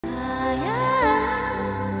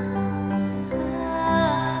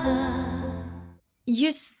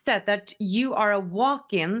you said that you are a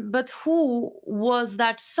walk-in, but who was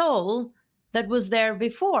that soul that was there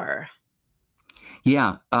before?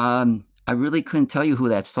 Yeah, I really couldn't tell you who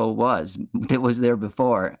that soul was that was there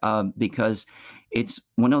before, because it's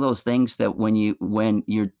one of those things that when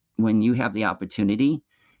you have the opportunity,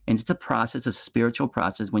 and it's a process, it's a spiritual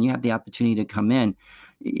process. When you have the opportunity to come in,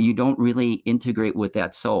 you don't really integrate with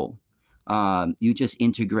that soul. You just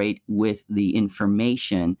integrate with the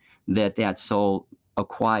information that that soul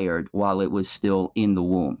acquired while it was still in the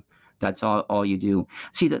womb. That's all you do.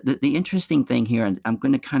 See, the interesting thing here, and I'm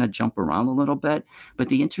going to kind of jump around a little bit, but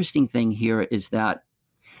the interesting thing here is that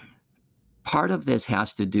part of this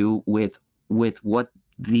has to do with what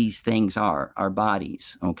these things are, our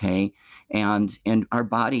bodies, okay? And our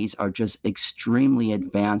bodies are just extremely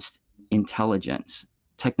advanced intelligence,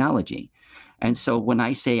 technology. And so when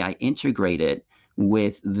I say I integrate it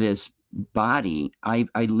with this body, I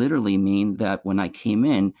literally mean that when I came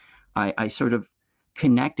in, I sort of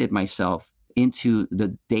connected myself into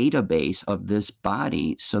the database of this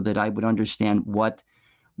body so that I would understand what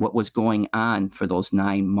was going on for those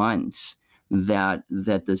 9 months that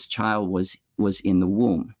this child was in the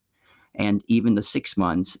womb, and even the 6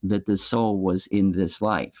 months that the soul was in this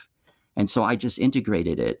life. And so I just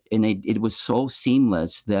integrated it, and it was so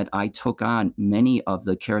seamless that I took on many of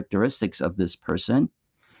the characteristics of this person.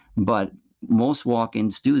 But most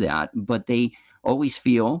walk-ins do that, but they always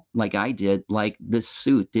feel like I did, like this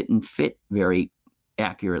suit didn't fit very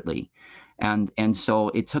accurately. And so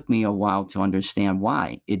it took me a while to understand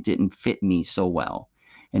why it didn't fit me so well.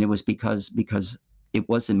 And it was because it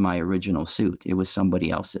wasn't my original suit. It was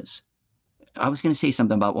somebody else's. I was going to say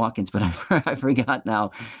something about walk-ins, but I forgot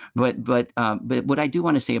now. But what I do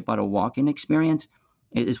want to say about a walk-in experience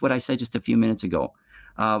is what I said just a few minutes ago.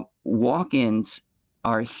 Walk-ins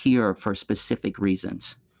are here for specific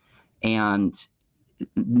reasons, and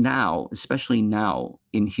now, especially now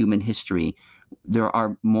in human history, there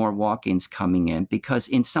are more walk-ins coming in because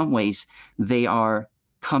in some ways they are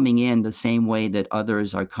coming in the same way that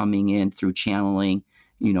others are coming in through channeling,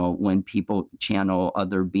 when people channel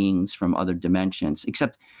other beings from other dimensions.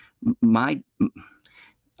 Except my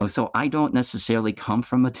so I don't necessarily come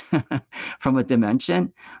from a from a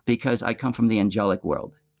dimension, because I come from the angelic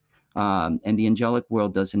world. And the angelic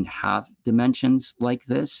world doesn't have dimensions like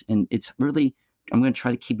this. And it's really, I'm going to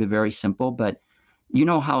try to keep it very simple, but you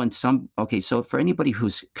know how okay, so for anybody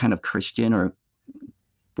who's kind of Christian or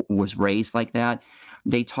was raised like that,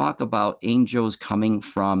 they talk about angels coming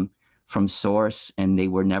from source, and they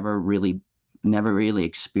were never really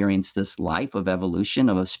experienced this life of evolution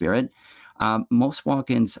of a spirit. Most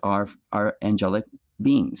walk-ins are angelic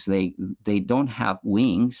beings. They don't have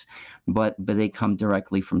wings, but they come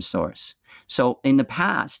directly from source. So in the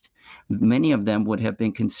past, many of them would have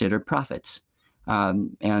been considered prophets.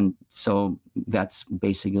 And so that's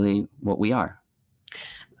basically what we are.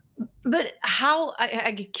 But how,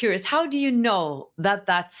 I get curious, how do you know that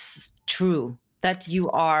that's true? That you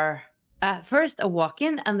are first a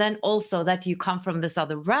walk-in, and then also that you come from this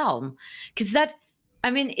other realm? Because that,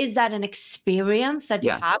 I mean, is that an experience that you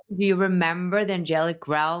Yes. have? Do you remember the angelic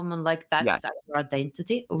realm and like Yes. that's your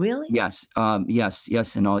identity? Really? Yes.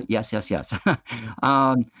 Yes, and all. Yes.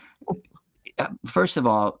 um, First of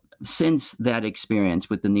all, since that experience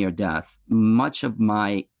with the near death, much of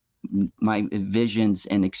my visions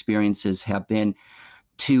and experiences have been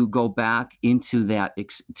to go back into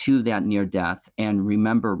to that near death and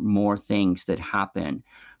remember more things that happen.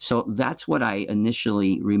 So that's what I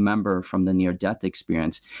initially remember from the near death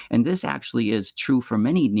experience. And this actually is true for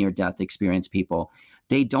many near death experience people.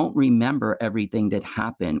 They don't remember everything that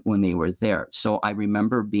happened when they were there. So I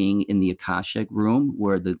remember being in the Akashic room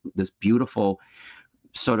where this beautiful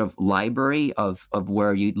sort of library of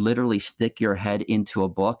where you literally stick your head into a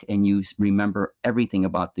book and you remember everything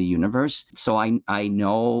about the universe. So I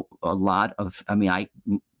know a lot of, I mean,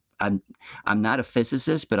 I'm not a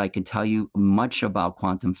physicist, but I can tell you much about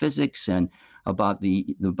quantum physics and about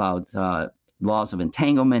laws of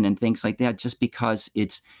entanglement and things like that, just because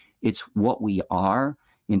it's what we are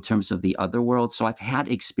in terms of the other world. So I've had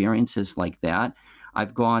experiences like that.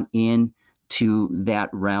 I've gone in to that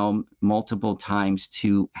realm multiple times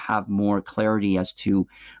to have more clarity as to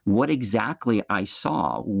what exactly I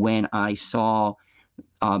saw when I saw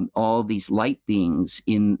all these light beings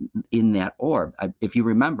in that orb. If you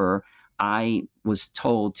remember, I was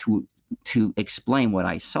told to explain what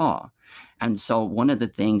I saw. And so one of the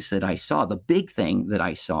things that I saw, the big thing that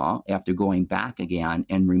I saw after going back again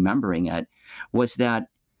and remembering it, was that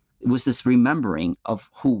it was this remembering of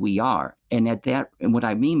who we are. And what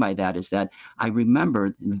I mean by that is that I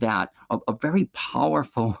remembered that a very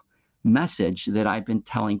powerful message that I've been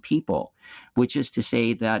telling people, which is to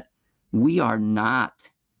say that we are not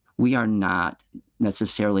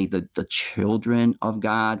necessarily the children of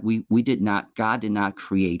God. God did not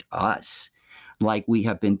create us like we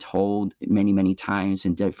have been told many, many times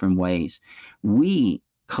in different ways. We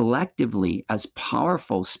collectively, as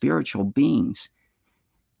powerful spiritual beings,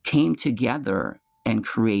 came together and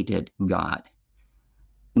created God,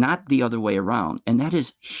 not the other way around. And that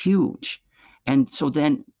is huge. And so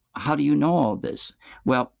then how do you know all this?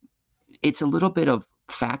 Well, it's a little bit of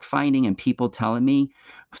fact finding and people telling me.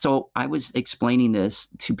 So I was explaining this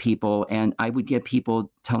to people, and I would get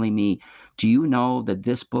people telling me, do you know that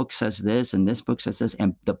this book says this and this book says this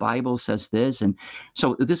and the Bible says this? And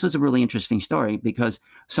so this was a really interesting story, because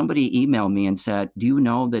somebody emailed me and said, do you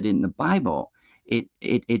know that in the Bible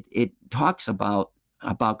it talks about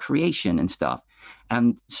creation and stuff?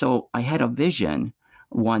 And so I had a vision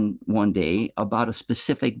one day about a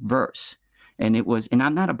specific verse. And it was, and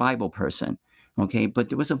I'm not a Bible person, okay, but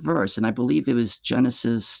there was a verse, and I believe it was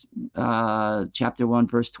Genesis chapter 1,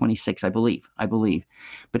 verse 26, I believe.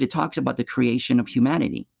 But it talks about the creation of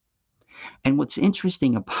humanity. And what's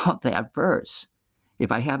interesting about that verse,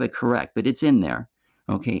 if I have it correct, but it's in there,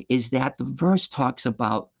 okay, is that the verse talks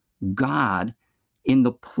about God in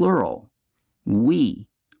the plural. We,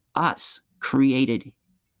 us, created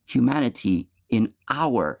humanity in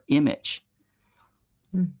our image.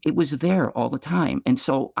 It was there all the time. And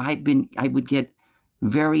so I would get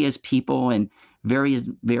various people and various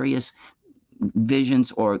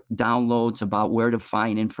visions or downloads about where to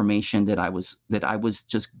find information that I was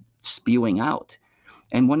just spewing out.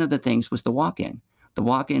 And one of the things was the walk-in. The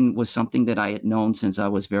walk-in was something that I had known since I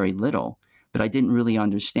was very little, but I didn't really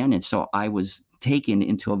understand it. So I was taken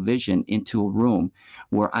into a vision, into a room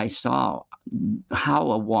where I saw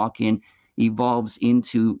how a walk-in evolves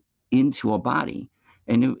into a body.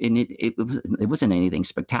 And it wasn't anything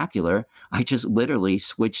spectacular. I just literally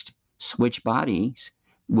switched bodies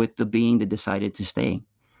with the being that decided to stay.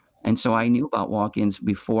 And so I knew about walk-ins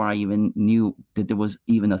before I even knew that there was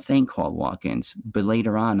even a thing called walk-ins. But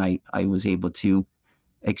later on, I was able to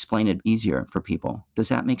explain it easier for people. Does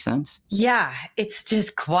that make sense? Yeah, it's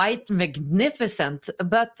just quite magnificent.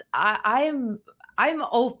 But I'm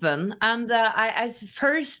open, and I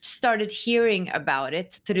first started hearing about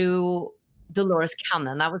it through Dolores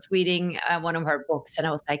Cannon. I was reading one of her books, and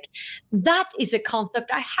I was like, that is a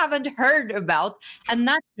concept I haven't heard about. And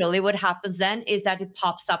naturally what happens then is that it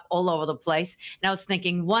pops up all over the place. And I was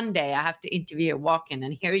thinking, one day I have to interview a walk-in,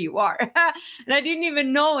 and here you are. And I didn't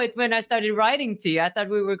even know it when I started writing to you. I thought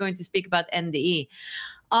we were going to speak about NDE.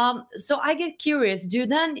 So I get curious, do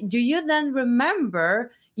you then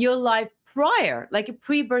remember your life prior, like a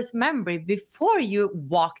pre-birth memory before you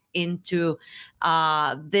walked into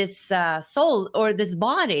this soul or this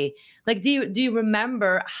body? Like, do you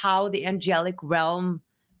remember how the angelic realm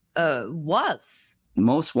was?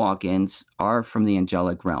 Most walk-ins are from the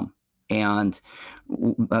angelic realm. And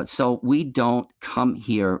so we don't come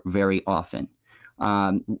here very often.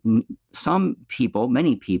 Many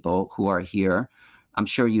people who are here, I'm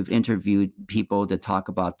sure you've interviewed people that talk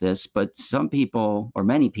about this, but some people, or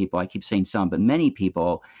many people, I keep saying some, but many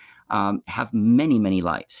people have many, many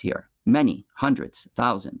lives here, many, hundreds,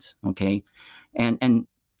 thousands, okay? And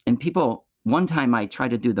people, one time I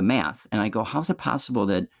tried to do the math, and I go, how's it possible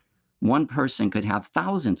that one person could have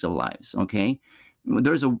thousands of lives, okay?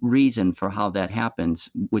 There's a reason for how that happens,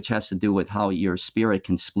 which has to do with how your spirit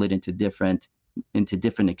can split into different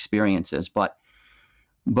experiences.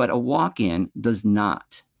 But a walk-in does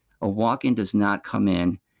not. A walk-in does not come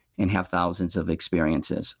in and have thousands of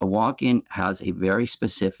experiences. A walk-in has a very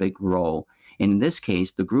specific role. And in this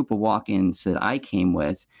case, the group of walk-ins that I came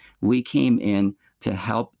with, we came in to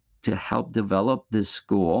help develop this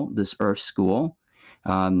school, this Earth School,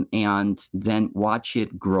 and then watch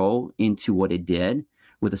it grow into what it did,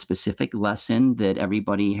 with a specific lesson that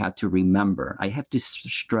everybody had to remember. I have to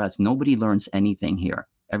stress, nobody learns anything here.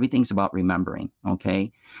 Everything's about remembering, okay?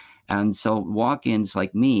 And so walk-ins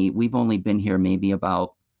like me, we've only been here maybe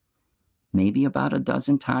about a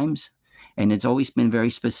dozen times. And it's always been very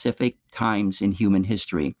specific times in human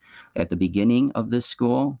history. At the beginning of this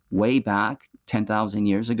school, way back 10,000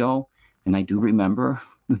 years ago, and I do remember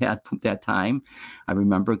that time. I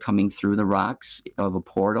remember coming through the rocks of a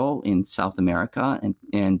portal in South America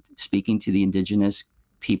and speaking to the indigenous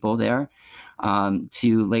people there,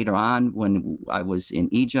 to later on when I was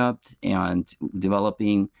in Egypt and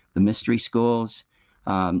developing the mystery schools,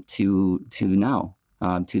 to now,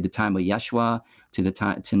 to the time of Yeshua,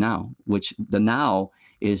 to now, which the now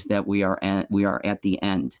is that we are at the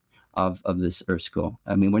end of this Earth School.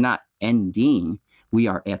 I mean, we're not ending, we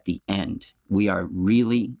are at the end. We are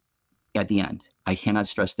really at the end. I cannot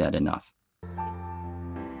stress that enough.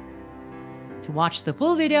 To watch the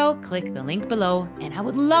full video, click the link below, and I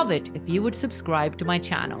would love it if you would subscribe to my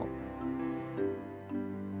channel.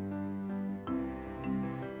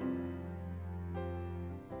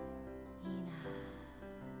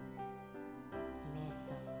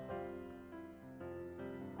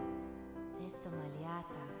 Resto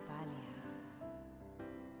maliata.